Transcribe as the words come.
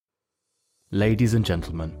Ladies and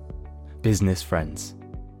gentlemen, business friends,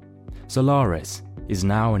 Zalaris is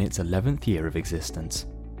now in its 11th year of existence.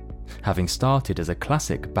 Having started as a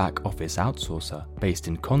classic back-office outsourcer based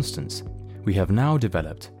in Constance, we have now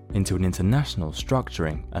developed into an international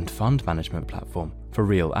structuring and fund management platform for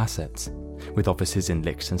real assets, with offices in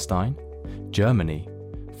Liechtenstein, Germany,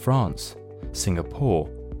 France, Singapore,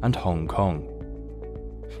 and Hong Kong.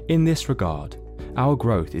 In this regard, our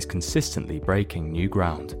growth is consistently breaking new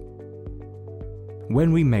ground.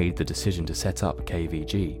 When we made the decision to set up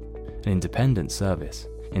KVG, an independent service,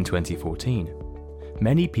 in 2014,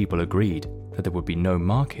 many people agreed that there would be no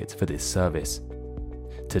market for this service.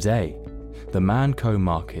 Today, the ManCo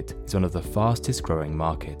market is one of the fastest growing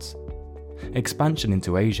markets. Expansion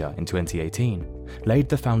into Asia in 2018 laid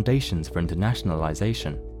the foundations for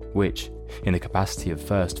internationalization, which, in the capacity of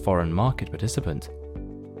first foreign market participant,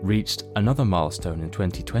 reached another milestone in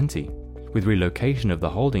 2020 with relocation of the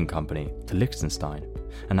holding company to Liechtenstein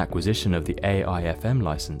and acquisition of the AIFM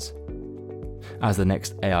license. As the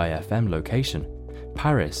next AIFM location,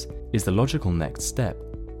 Paris is the logical next step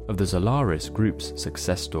of the Zalaris Group's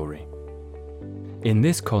success story. In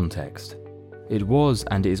this context, it was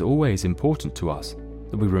and is always important to us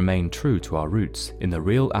that we remain true to our roots in the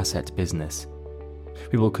real asset business.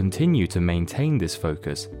 We will continue to maintain this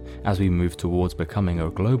focus as we move towards becoming a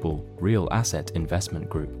global real asset investment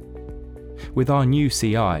group. With our new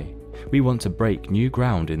CI, we want to break new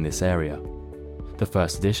ground in this area. The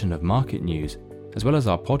first edition of Market News, as well as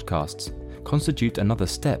our podcasts, constitute another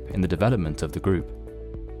step in the development of the group.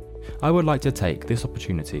 I would like to take this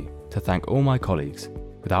opportunity to thank all my colleagues,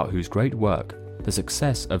 without whose great work the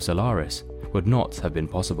success of Zalaris would not have been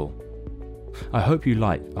possible. I hope you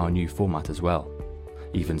like our new format as well.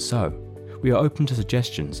 Even so, we are open to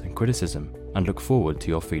suggestions and criticism and look forward to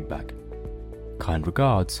your feedback. Kind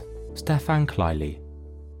regards, Stefan Kleili,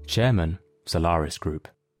 Chairman, Zalaris Group.